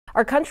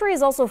Our country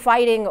is also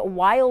fighting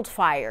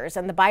wildfires,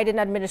 and the Biden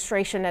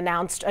administration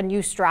announced a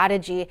new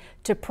strategy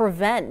to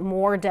prevent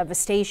more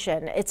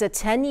devastation. It's a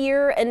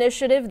 10-year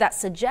initiative that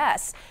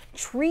suggests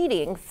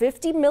treating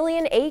 50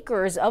 million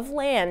acres of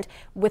land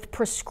with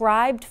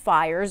prescribed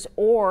fires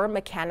or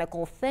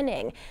mechanical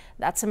thinning.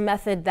 That's a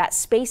method that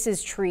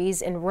spaces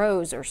trees in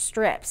rows or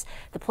strips.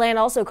 The plan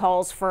also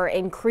calls for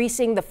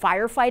increasing the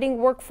firefighting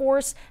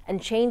workforce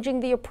and changing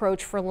the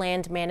approach for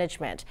land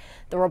management.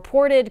 The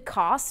reported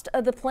cost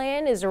of the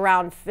plan is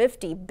around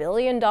 $50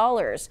 billion.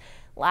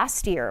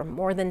 Last year,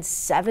 more than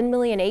 7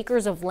 million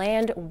acres of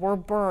land were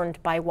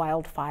burned by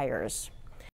wildfires.